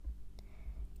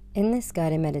In this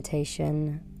guided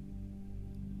meditation,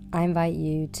 I invite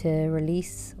you to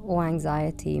release all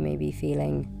anxiety you may be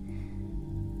feeling,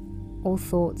 all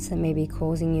thoughts that may be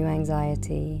causing you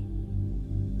anxiety,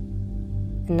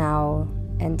 and now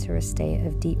enter a state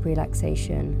of deep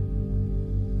relaxation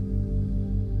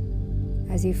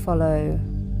as you follow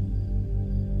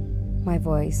my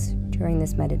voice during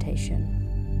this meditation.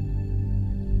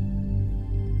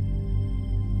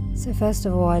 So first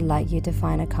of all, I'd like you to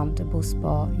find a comfortable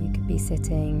spot. You could be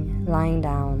sitting, lying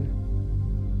down,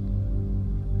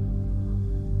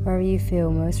 wherever you feel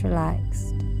most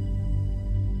relaxed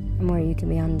and where you can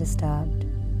be undisturbed.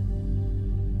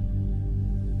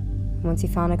 And once you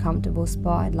found a comfortable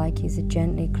spot, I'd like you to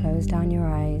gently close down your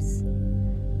eyes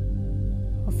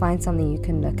or find something you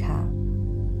can look at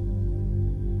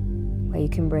where you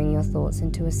can bring your thoughts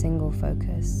into a single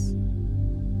focus.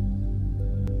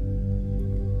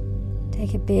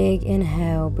 Take a big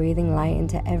inhale, breathing light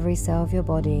into every cell of your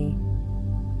body.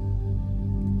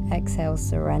 Exhale,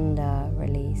 surrender,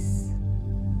 release.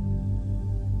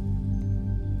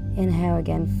 Inhale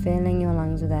again, filling your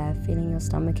lungs with air, feeling your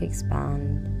stomach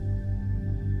expand.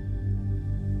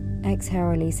 Exhale,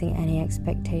 releasing any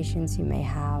expectations you may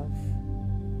have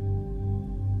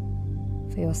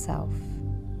for yourself.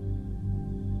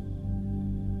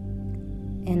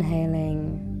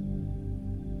 Inhaling,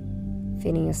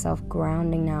 feeling yourself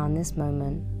grounding now in this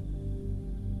moment.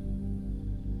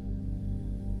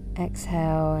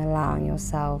 Exhale, allowing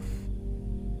yourself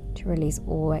to release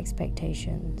all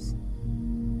expectations.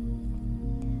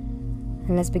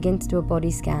 And let's begin to do a body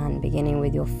scan, beginning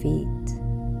with your feet.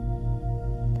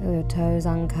 Feel your toes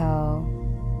uncurl.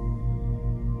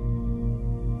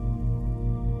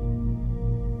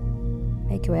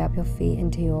 Make your way up your feet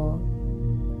into your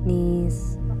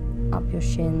knees, up your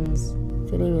shins.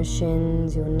 Feeling your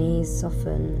shins, your knees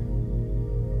soften.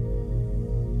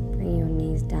 Bring your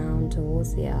knees down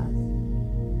towards the earth.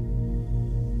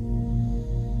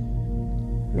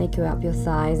 Make your way up your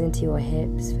thighs into your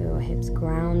hips. Feel your hips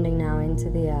grounding now into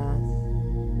the earth.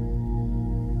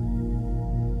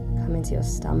 Come into your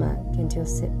stomach, into your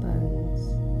sit bones.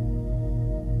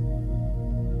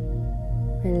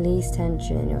 Release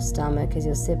tension in your stomach as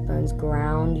your sit bones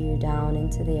ground you down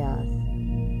into the earth.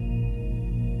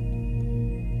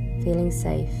 Feeling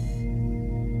safe,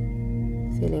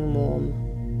 feeling warm.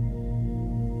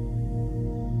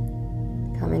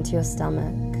 Come into your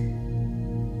stomach.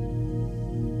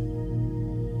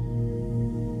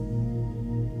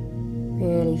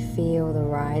 Really feel the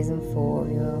rise and fall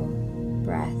of your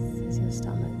breath as your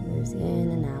stomach moves in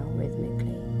and out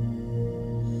rhythmically.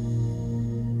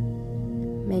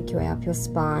 Make your way up your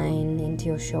spine into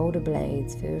your shoulder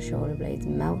blades. Feel your shoulder blades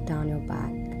melt down your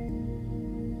back.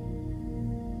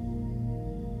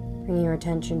 Bringing your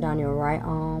attention down your right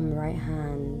arm, right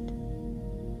hand.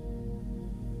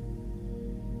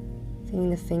 Feeling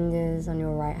the fingers on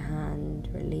your right hand,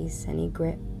 release any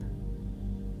grip.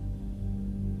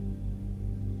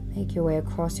 Make your way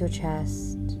across your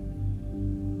chest.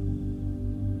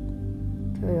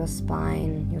 Feel your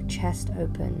spine, your chest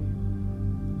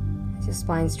open. As your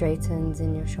spine straightens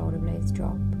and your shoulder blades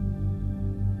drop.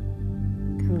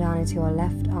 Come down into your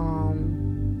left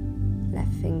arm,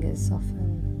 left fingers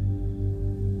soften.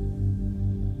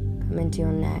 Come into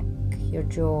your neck, your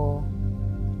jaw.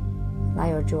 Allow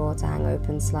your jaw to hang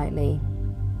open slightly.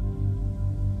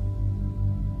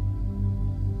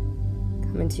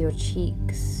 Come into your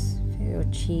cheeks, feel your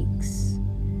cheeks.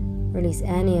 Release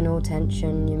any and all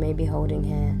tension you may be holding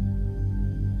here.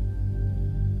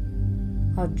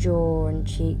 Our jaw and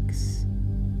cheeks,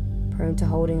 prone to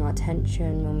holding our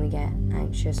tension when we get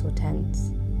anxious or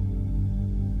tense.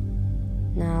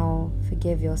 Now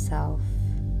forgive yourself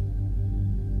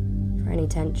for any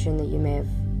tension that you may have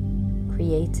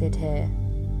created here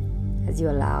as you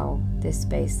allow this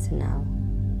space to now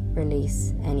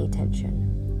release any tension.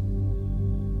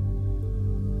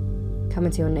 Come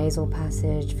into your nasal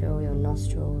passage, feel your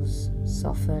nostrils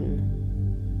soften,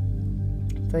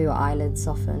 feel your eyelids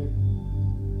soften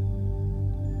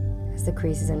as the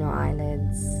creases in your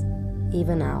eyelids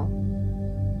even out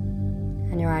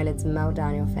and your eyelids melt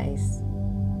down your face.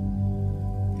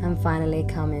 And finally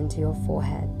come into your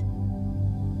forehead.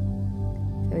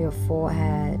 Feel your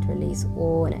forehead release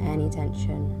all and any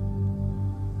tension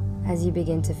as you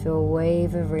begin to feel a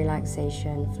wave of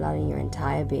relaxation flooding your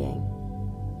entire being.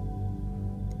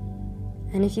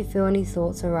 And if you feel any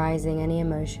thoughts arising, any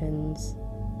emotions,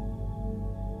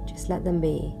 just let them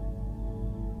be.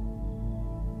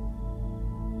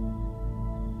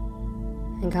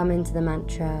 And come into the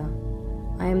mantra,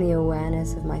 I am the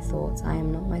awareness of my thoughts, I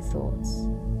am not my thoughts.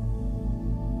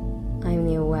 I am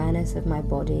the awareness awareness of my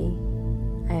body.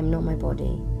 I am not my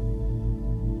body.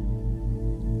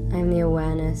 I am the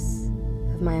awareness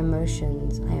of my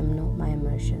emotions. I am not my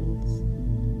emotions.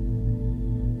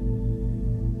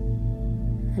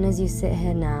 And as you sit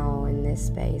here now in this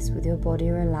space with your body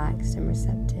relaxed and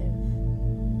receptive,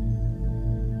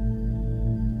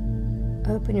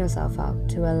 open yourself up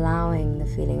to allowing the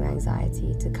feeling of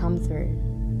anxiety to come through.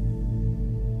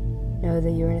 Know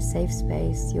that you're in a safe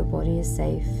space, your body is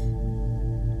safe,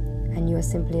 and you are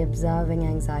simply observing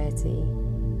anxiety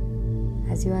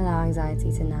as you allow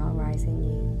anxiety to now arise in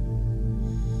you.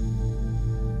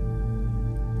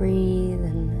 Breathe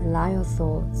and allow your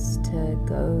thoughts to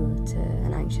go to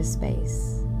an anxious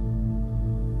space.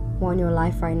 What in your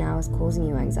life right now is causing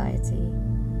you anxiety?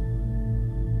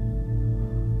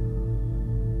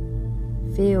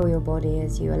 Feel your body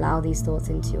as you allow these thoughts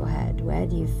into your head. Where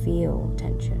do you feel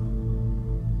tension?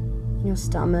 In your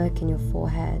stomach, in your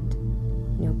forehead,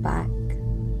 in your back.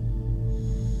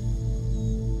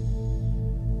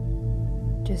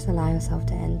 Just allow yourself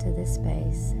to enter this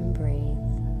space and breathe.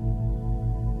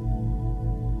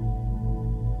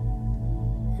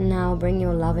 And now bring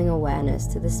your loving awareness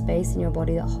to the space in your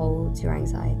body that holds your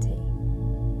anxiety.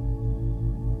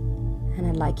 And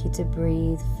I'd like you to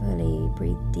breathe fully,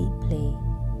 breathe deeply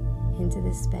into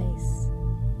this space.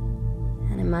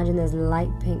 And imagine there's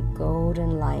light pink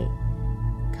golden light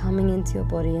coming into your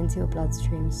body, into your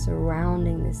bloodstream,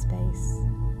 surrounding this space.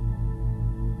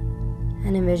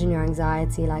 And envision your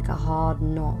anxiety like a hard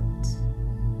knot.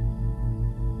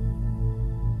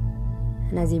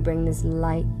 And as you bring this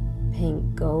light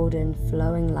pink, golden,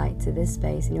 flowing light to this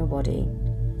space in your body,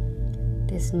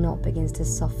 this knot begins to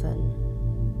soften.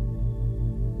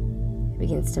 It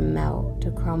begins to melt,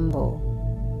 to crumble,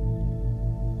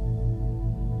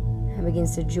 and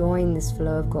begins to join this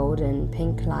flow of golden,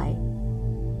 pink light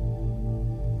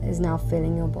that is now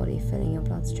filling your body, filling your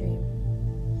bloodstream.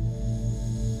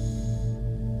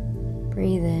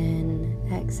 Breathe in,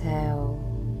 exhale,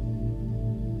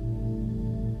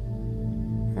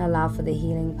 and allow for the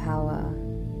healing power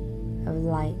of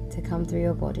light to come through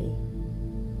your body.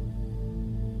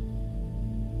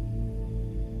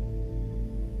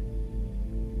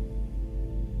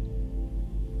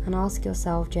 And ask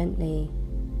yourself gently,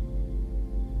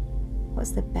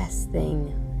 what's the best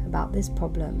thing about this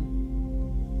problem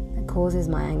that causes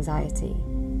my anxiety?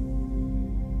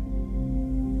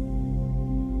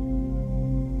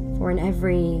 For in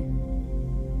every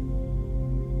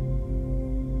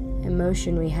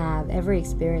emotion we have, every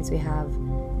experience we have,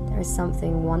 there is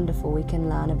something wonderful we can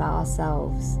learn about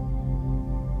ourselves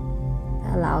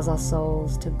that allows our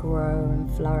souls to grow and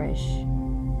flourish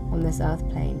on this earth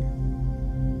plane.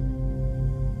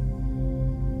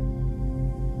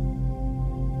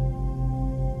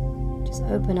 Just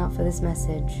open up for this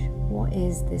message. What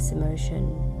is this emotion?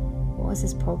 What is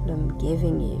this problem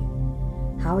giving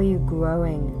you? How are you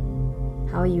growing?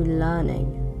 How are you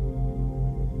learning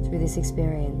through this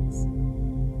experience?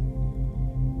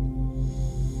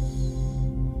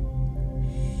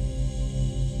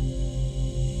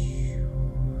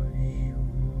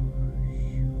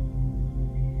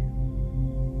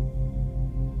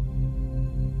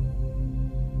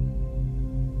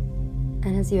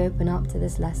 And as you open up to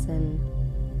this lesson,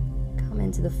 come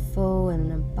into the full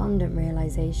and abundant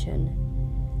realization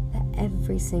that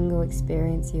every single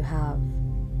experience you have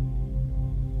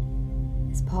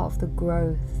is part of the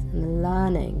growth and the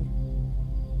learning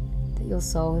that your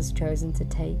soul has chosen to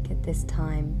take at this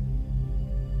time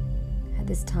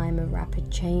of rapid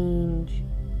change,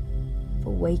 of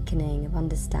awakening, of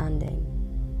understanding.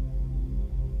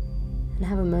 And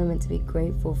have a moment to be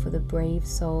grateful for the brave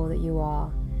soul that you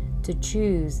are, to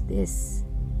choose this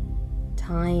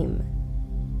time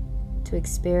to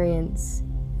experience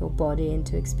your body and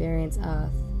to experience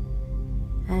Earth,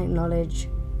 and acknowledge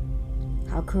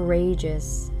how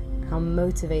courageous, how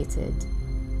motivated,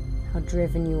 how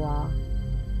driven you are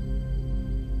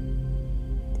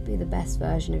to be the best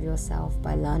version of yourself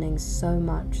by learning so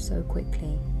much so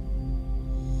quickly.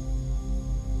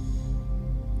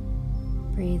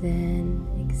 Breathe in,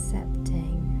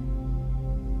 accepting.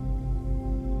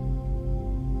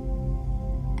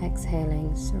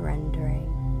 Exhaling, surrendering.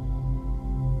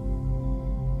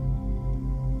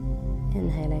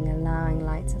 Inhaling, allowing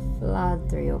light to flood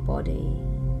through your body.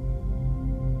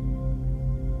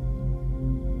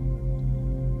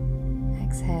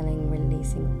 Exhaling,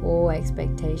 releasing all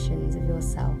expectations of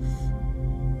yourself.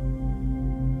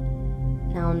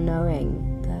 Now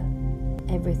knowing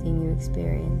that everything you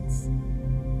experience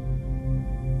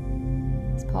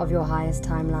is part of your highest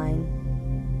timeline.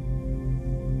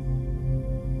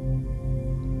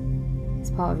 It's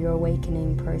part part of your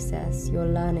awakening process, your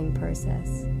learning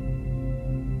process.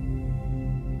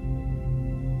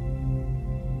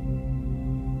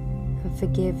 And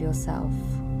forgive yourself.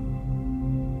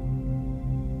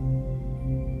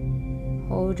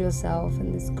 Hold yourself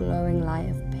in this glowing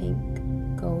light of pink,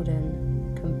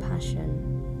 golden compassion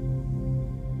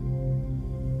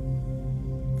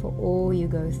for all you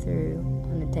go through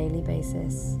on a daily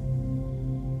basis.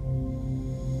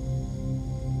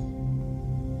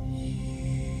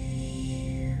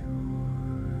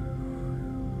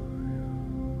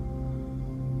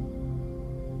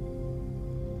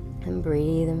 And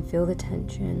breathe and feel the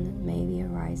tension that may be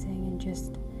arising, and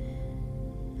just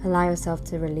allow yourself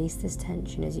to release this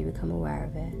tension as you become aware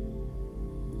of it.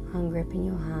 Ungripping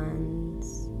your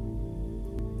hands,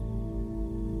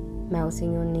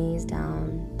 melting your knees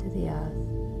down to the earth,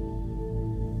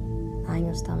 allowing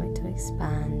your stomach to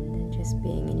expand and just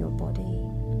being in your body.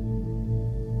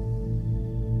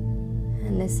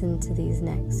 And listen to these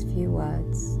next few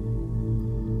words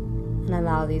and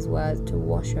allow these words to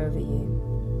wash over you.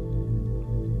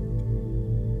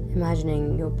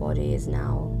 Imagining your body is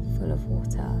now full of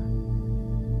water.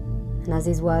 And as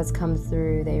these words come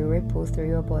through, they ripple through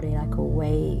your body like a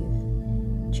wave,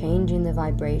 changing the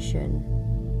vibration,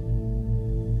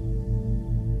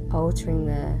 altering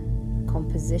the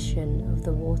composition of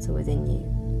the water within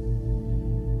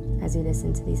you as you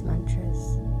listen to these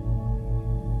mantras.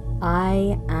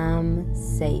 I am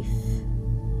safe.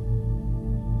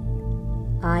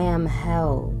 I am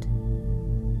held.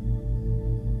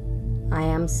 I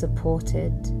am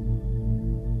supported.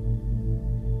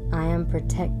 I am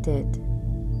protected.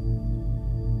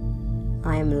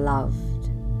 I am loved.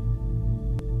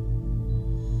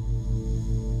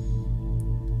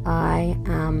 I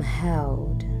am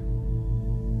held.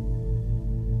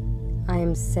 I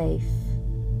am safe.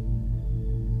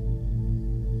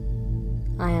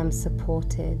 I am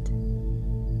supported.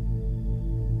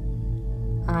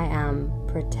 I am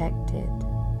protected.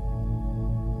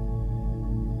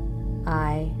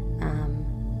 I am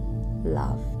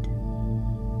loved.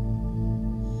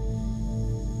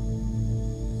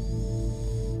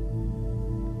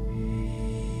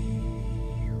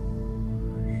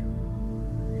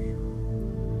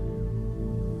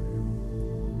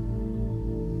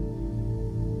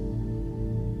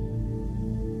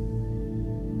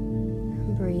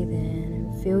 And breathe in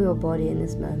and feel your body in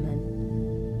this moment.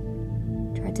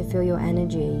 Try to feel your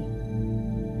energy.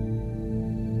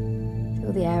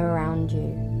 Feel the air around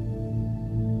you,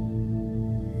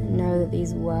 and know that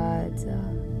these words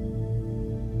are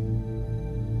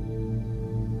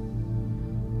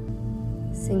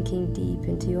sinking deep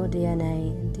into your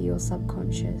DNA, into your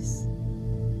subconscious,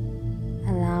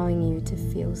 allowing you to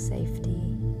feel safety,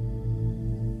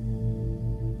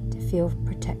 to feel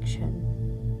protection,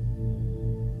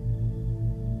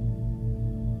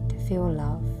 to feel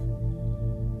love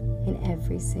in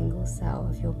every single cell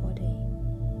of your body.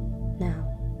 Now,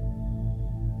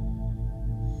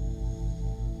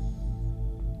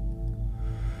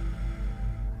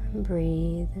 and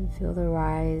breathe and feel the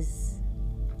rise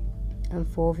and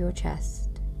fall of your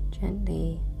chest,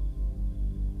 gently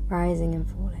rising and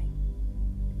falling.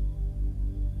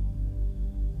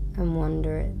 And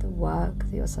wonder at the work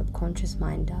that your subconscious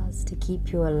mind does to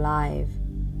keep you alive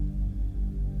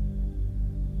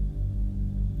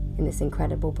in this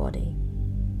incredible body.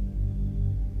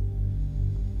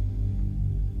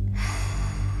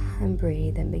 And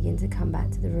breathe and begin to come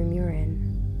back to the room you're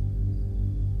in.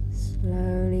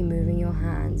 Slowly moving your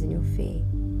hands and your feet.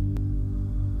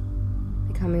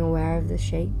 Becoming aware of the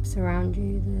shapes around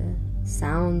you, the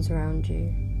sounds around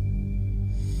you.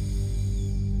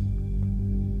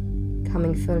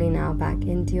 Coming fully now back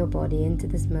into your body, into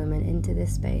this moment, into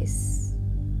this space.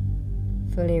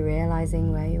 Fully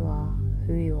realizing where you are,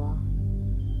 who you are.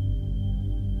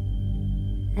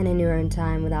 And in your own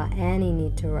time, without any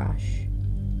need to rush,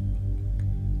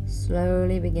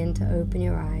 slowly begin to open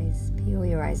your eyes, peel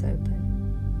your eyes open,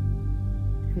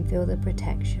 and feel the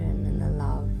protection and the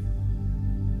love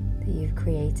that you've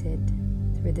created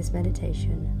through this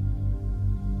meditation.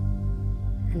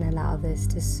 And allow this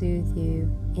to soothe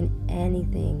you in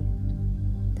anything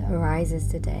that arises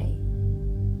today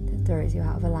that throws you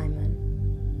out of alignment.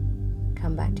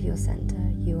 Come back to your center.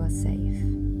 You are safe.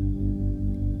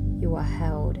 You are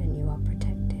held and you are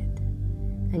protected.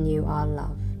 And you are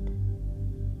loved.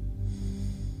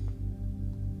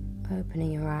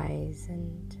 Opening your eyes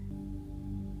and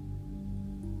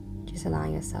just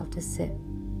allowing yourself to sit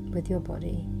with your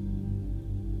body,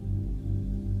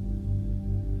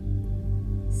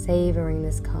 savoring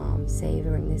this calm,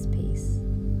 savoring this peace.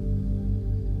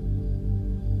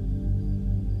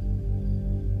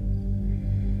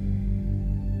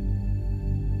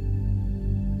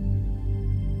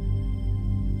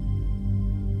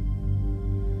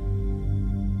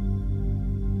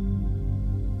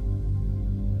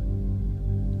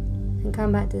 can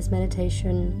come back to this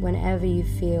meditation whenever you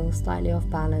feel slightly off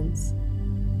balance.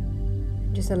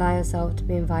 Just allow yourself to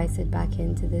be invited back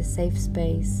into this safe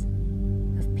space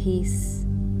of peace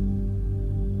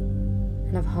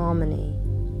and of harmony,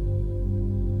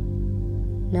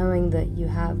 knowing that you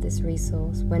have this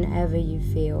resource whenever you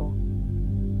feel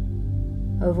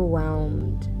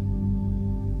overwhelmed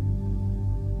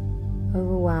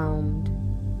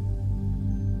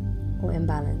or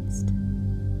imbalanced,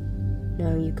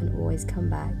 knowing you can always come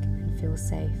back and feel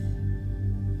safe.